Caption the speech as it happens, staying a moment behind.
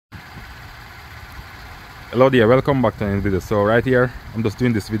Hello there, welcome back to another video. So right here I'm just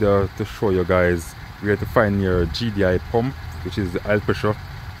doing this video to show you guys where to find your GDI pump, which is the oil pressure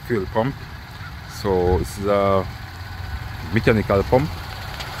fuel pump. So this is a mechanical pump.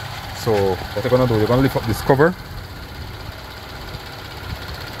 So what you're gonna do, you're gonna lift up this cover.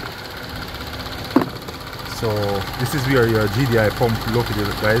 So this is where your GDI pump located,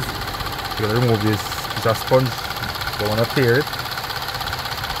 guys. You're gonna remove this piece of sponge. Don't wanna tear it.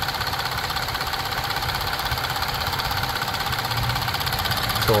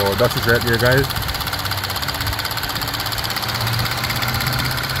 So that's it right there, guys.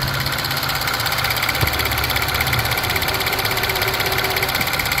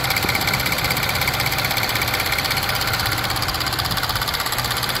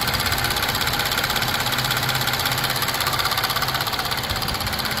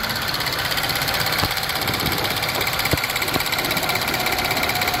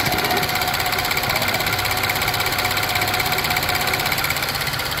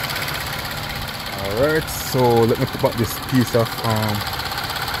 Alright, so let me put back this piece of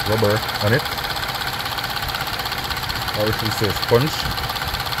rubber on it, or we should say sponge.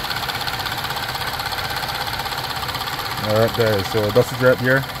 Alright guys, so that's it right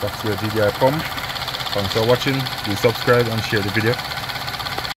there. That's your GDI pump. Thanks for watching. Please subscribe and share the video.